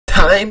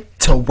time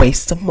to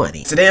waste some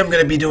money. Today I'm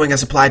going to be doing a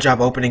supply drop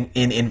opening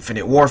in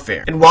Infinite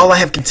Warfare. And while I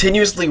have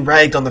continuously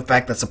ragged on the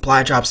fact that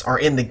supply drops are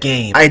in the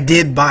game, I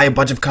did buy a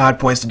bunch of COD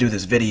points to do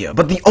this video.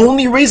 But the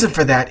only reason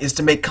for that is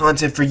to make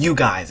content for you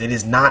guys. It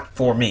is not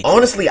for me.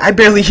 Honestly, I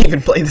barely even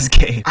play this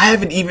game. I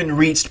haven't even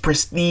reached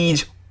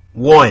Prestige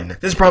 1.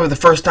 This is probably the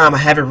first time I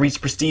haven't reached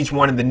Prestige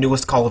 1 in the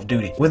newest Call of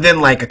Duty within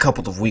like a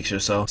couple of weeks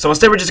or so. So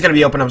instead we're just going to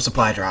be opening up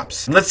supply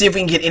drops. And let's see if we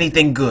can get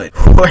anything good.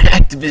 Or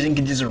Activision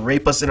can just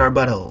rape us in our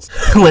buttholes.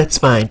 Let's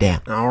find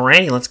out.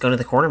 Alrighty, let's go to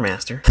the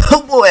quartermaster.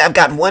 Oh boy, I've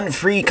got one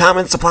free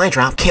common supply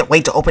drop. Can't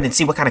wait to open and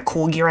see what kind of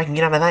cool gear I can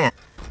get out of that.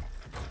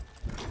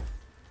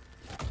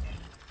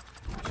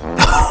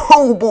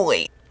 Oh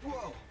boy.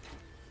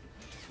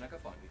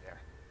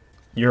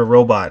 You're a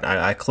robot.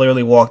 I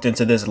clearly walked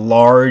into this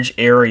large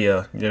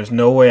area. There's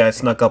no way I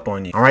snuck up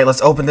on you. Alright,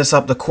 let's open this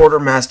up. The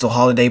Quartermaster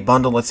Holiday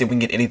Bundle. Let's see if we can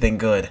get anything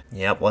good.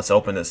 Yep, let's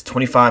open this.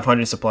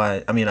 2,500 supply.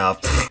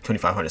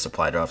 2,500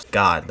 supply drops.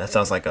 God, that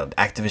sounds like a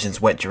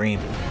Activision's wet dream.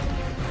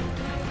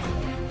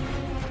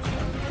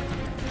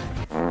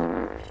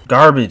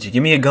 Garbage.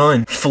 Give me a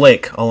gun.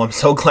 Flick. Oh, I'm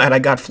so glad I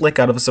got Flick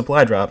out of a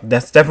supply drop.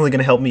 That's definitely going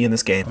to help me in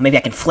this game. Maybe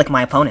I can flick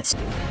my opponents.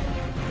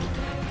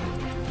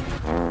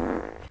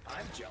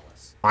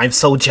 I'm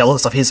so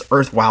jealous of his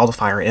Earth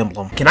Wildfire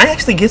emblem. Can I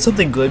actually get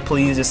something good,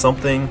 please? Just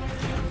something.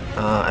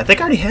 I think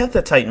I already have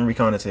the Titan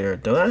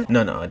Reconnaissance. Do I?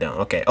 No, I don't.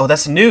 Okay. Oh,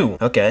 that's new.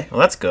 Okay. Well,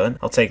 that's good.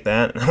 I'll take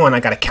that. Oh, and I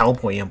got a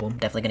cowboy emblem.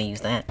 Definitely gonna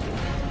use that.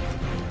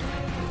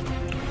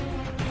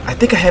 I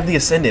think I have the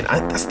Ascendant.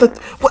 That's the...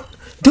 What?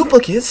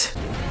 Duplicates?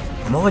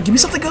 Come on, give me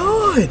something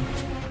good.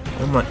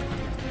 Oh, my...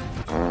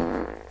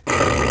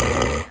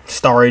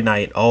 Starry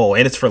Night. Oh,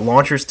 and it's for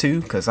launchers,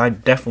 too? Because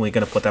I'm definitely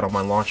gonna put that on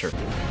my launcher.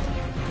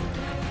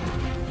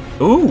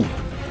 Ooh,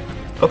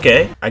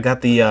 okay. I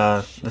got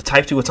the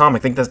Type 2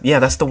 Atomic. I think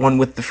that's the one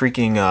with the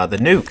freaking the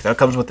nuke. That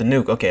comes with the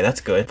nuke. Okay, that's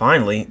good.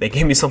 Finally, they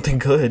gave me something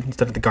good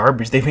instead of the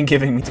garbage they've been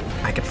giving me.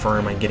 I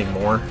confirm I'm getting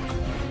more.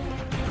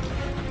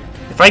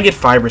 If I get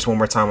Fibrous one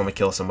more time, I'm gonna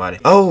kill somebody.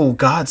 Oh,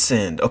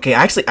 Godsend. Okay,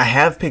 actually, I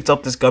have picked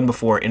up this gun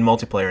before in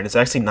multiplayer, and it's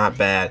actually not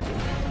bad.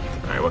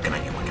 All right, what can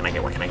I get? What can I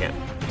get? What can I get?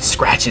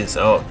 Scratches.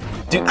 Oh,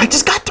 dude, I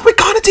just got the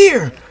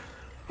Reconnaissance.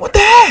 What the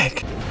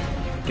heck?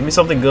 Give me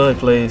something good,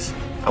 please.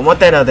 I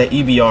want that that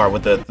EBR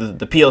with the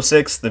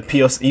PO6, the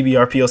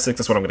EBR PO6.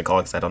 That's what I'm gonna call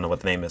it because I don't know what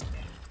the name is.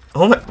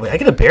 Oh my! Wait, I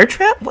get a bear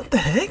trap? What the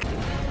heck?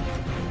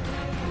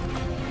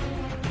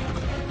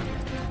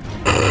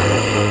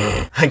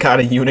 I got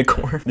a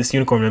unicorn. This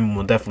unicorn emblem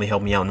will definitely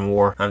help me out in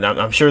war.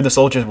 I'm sure the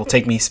soldiers will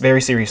take me very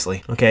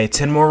seriously. Okay,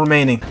 10 more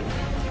remaining.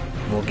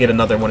 We'll get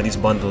another one of these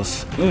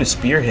bundles. Ooh,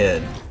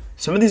 Spearhead.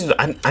 Some of these,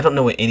 I don't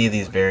know what any of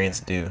these variants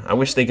do. I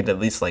wish they could at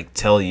least like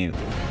tell you.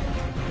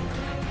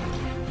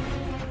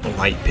 A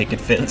white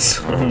picket fence.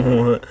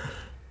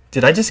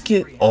 Did I just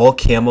get all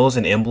camos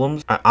and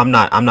emblems? I'm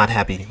not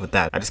happy with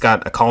that. I just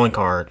got a calling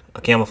card,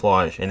 a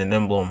camouflage, and an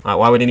emblem.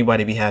 Why would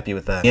anybody be happy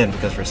with that? Again,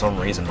 because for some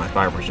reason my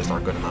fibers just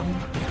aren't good enough.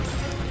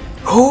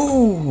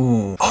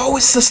 Oh,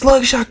 it's the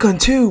slug shotgun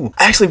too.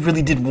 I actually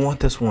really did want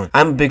this one.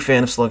 I'm a big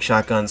fan of slug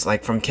shotguns,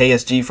 like from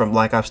KSG from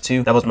Black Ops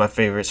 2. That was my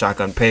favorite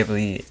shotgun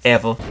probably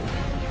ever. All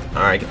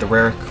right, get the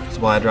rare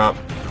supply drop.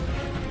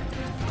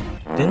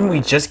 Didn't we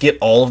just get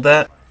all of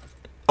that?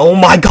 Oh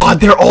my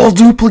god, they're all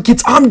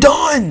duplicates. I'm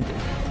done.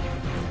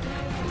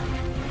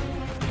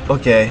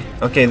 Okay,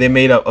 they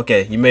made up.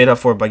 Okay, you made up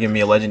for it by giving me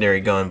a legendary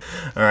gun.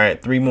 All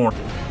right, three more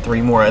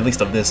at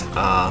least of this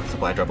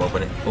supply drop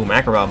opening. Ooh,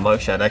 Makarov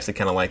mugshot. I actually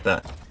kind of like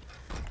that.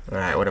 All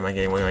right, what am I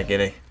getting? What am I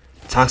getting?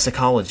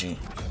 Toxicology,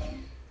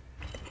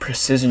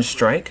 precision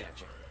strike.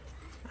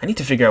 I need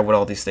to figure out what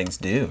all these things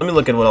do. Let me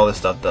look at what all this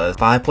stuff does.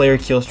 5-player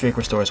kill streak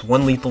restores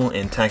 1 lethal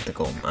and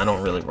tactical. I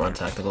don't really run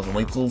tacticals and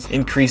lethals.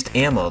 Increased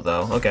ammo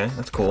though. Okay,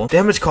 that's cool.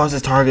 Damage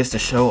causes targets to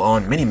show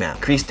on minimap.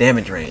 Increased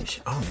damage range.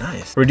 Oh,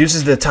 nice.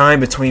 Reduces the time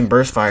between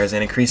burst fires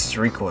and increases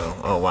recoil.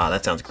 Oh wow,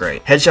 that sounds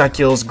great. Headshot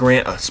kills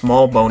grant a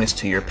small bonus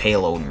to your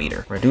payload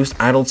meter. Reduced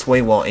idle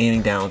sway while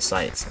aiming down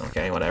sights.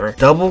 Okay, whatever.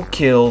 Double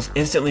kills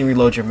instantly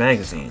reload your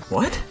magazine.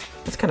 What?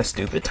 That's kind of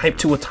stupid. Type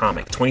 2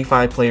 Atomic.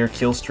 25-player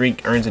kill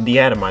streak earns a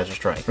deatomizer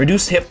strike.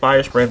 Reduced hip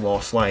fire spread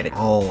while sliding.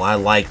 Oh, I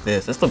like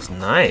this. This looks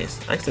nice.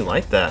 I actually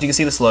like that. You can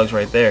see the slugs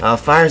right there.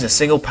 Fires a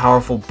single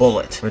powerful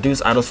bullet.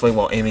 Reduce idle sway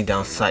while aiming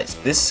down sights.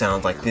 This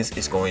sounds like this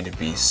is going to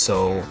be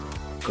so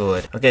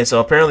good. Okay, so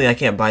apparently I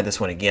can't buy this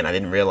one again. I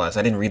didn't realize.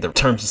 I didn't read the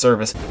terms of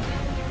service.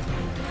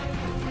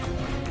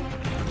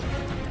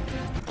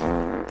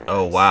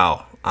 Oh,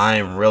 wow. I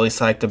am really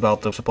psyched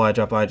about the supply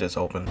drop I just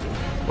opened.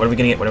 What are we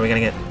gonna get? What are we gonna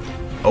get?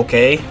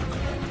 Okay,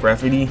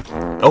 graffiti.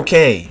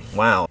 Okay,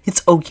 wow.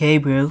 It's okay,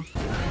 bro.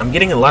 I'm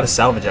getting a lot of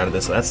salvage out of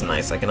this, so that's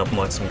nice. I can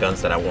unlock some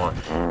guns that I want.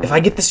 If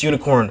I get this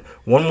unicorn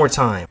one more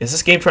time, is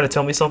this game trying to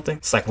tell me something?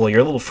 It's like, well,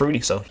 you're a little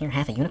fruity, so. You're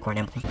half a unicorn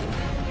emblem.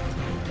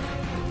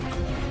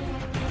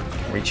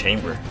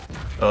 Rechamber.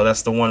 Oh,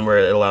 that's the one where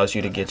it allows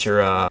you to get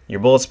your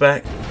bullets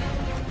back.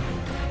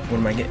 What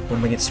am I get? What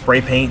am I get?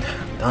 Spray paint.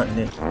 Done.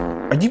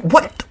 Are you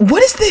what?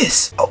 What is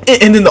this? Oh,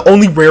 and then the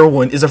only rare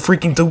one is a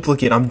freaking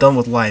duplicate. I'm done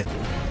with life.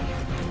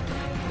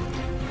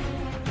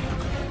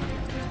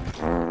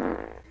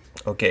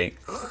 Okay,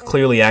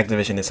 clearly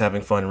Activision is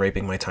having fun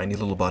raping my tiny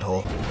little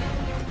butthole.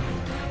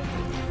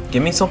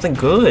 Give me something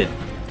good.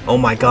 Oh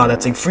my god,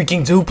 that's a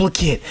freaking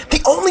duplicate. The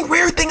only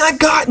rare thing I've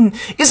gotten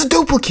is a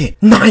duplicate.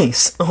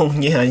 Nice. Oh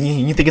yeah,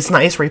 you think it's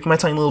nice raping my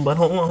tiny little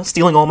butthole?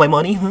 Stealing all my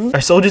money?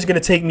 Are soldiers gonna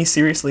take me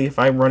seriously if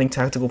I'm running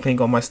tactical pink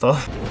on my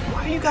stuff?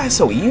 Why are you guys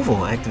so evil,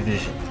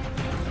 Activision?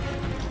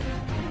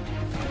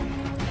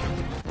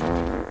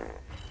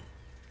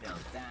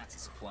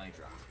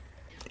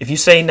 If you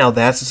say now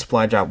that's a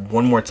supply drop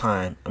one more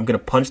time, I'm gonna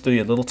punch through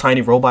your little tiny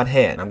robot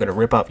head. I'm gonna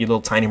rip out your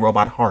little tiny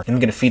robot heart. And I'm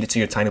gonna feed it to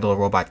your tiny little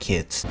robot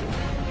kids.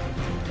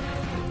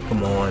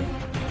 Come on.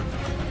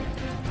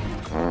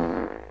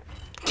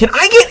 Can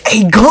I get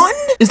a gun?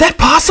 Is that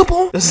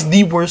possible? This is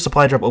the worst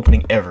supply drop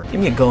opening ever. Give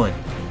me a gun.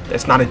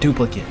 That's not a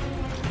duplicate.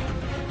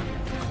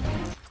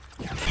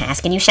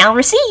 Ask and you shall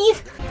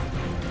receive.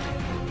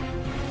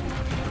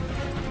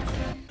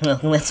 Well,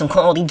 that's some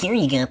quality gear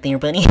you got there,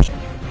 buddy.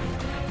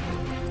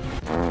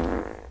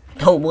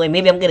 Oh boy,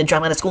 maybe I'm gonna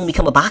drop out of school and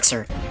become a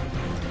boxer.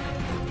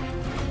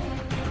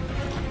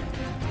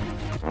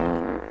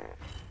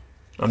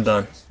 I'm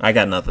done. I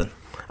got nothing.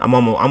 I'm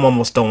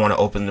almost don't want to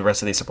open the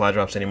rest of these supply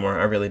drops anymore.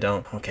 I really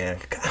don't. Okay.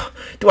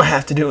 Do I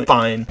have to do it?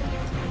 Fine.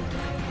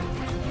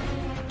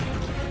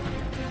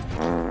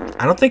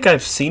 I don't think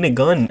I've seen a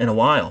gun in a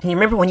while. You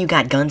remember when you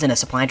got guns in a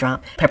supply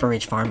drop? Pepper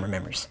Ridge Farm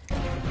remembers.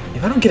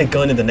 If I don't get a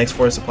gun in the next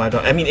 4 supply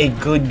drop, I mean a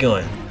good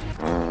gun.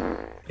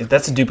 If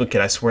that's a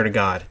duplicate, I swear to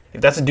God. If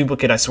that's a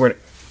duplicate, I swear to...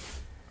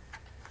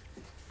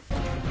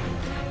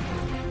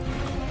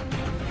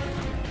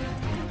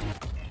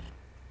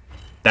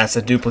 That's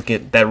a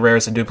duplicate. That rare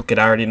is a duplicate.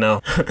 I already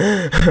know.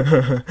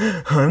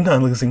 I'm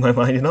not losing my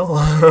mind at all.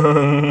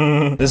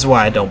 This is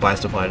why I don't buy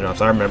supply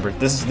drops. I remember.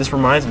 This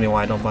reminds me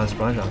why I don't buy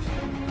supply drops.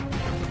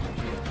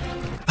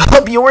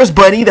 Up yours,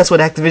 buddy. That's what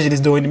Activision is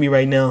doing to me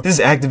right now. This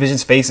is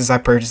Activision's face as I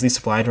purchase these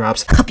supply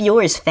drops. Up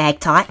yours, fag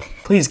tot.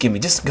 Please give me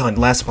just a gun.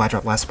 Last supply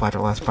drop. Last supply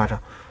drop. Last supply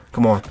drop.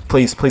 Come on.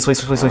 Please. Please.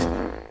 Please. Please. Please.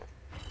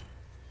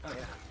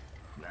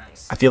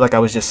 I feel like I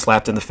was just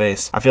slapped in the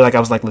face. I feel like I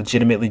was like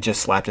legitimately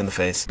just slapped in the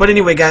face. But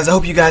anyway, guys, I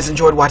hope you guys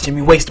enjoyed watching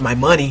me waste my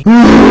money.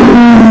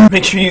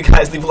 Make sure you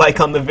guys leave a like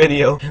on the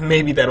video.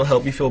 Maybe that'll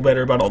help you feel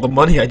better about all the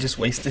money I just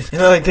wasted.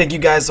 And I'd like to thank you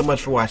guys so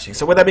much for watching.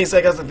 So with that being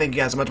said, guys, I thank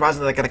you guys so much for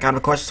watching. Like, comment,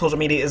 of course, social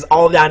media is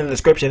all down in the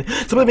description.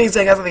 So with that being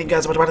said, guys, I thank you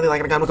guys so much for watching.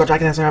 Like,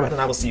 comment,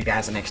 and I will see you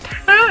guys next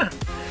time.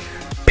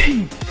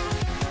 Peace.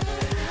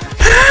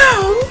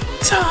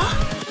 Out.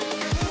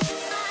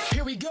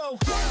 Here we go.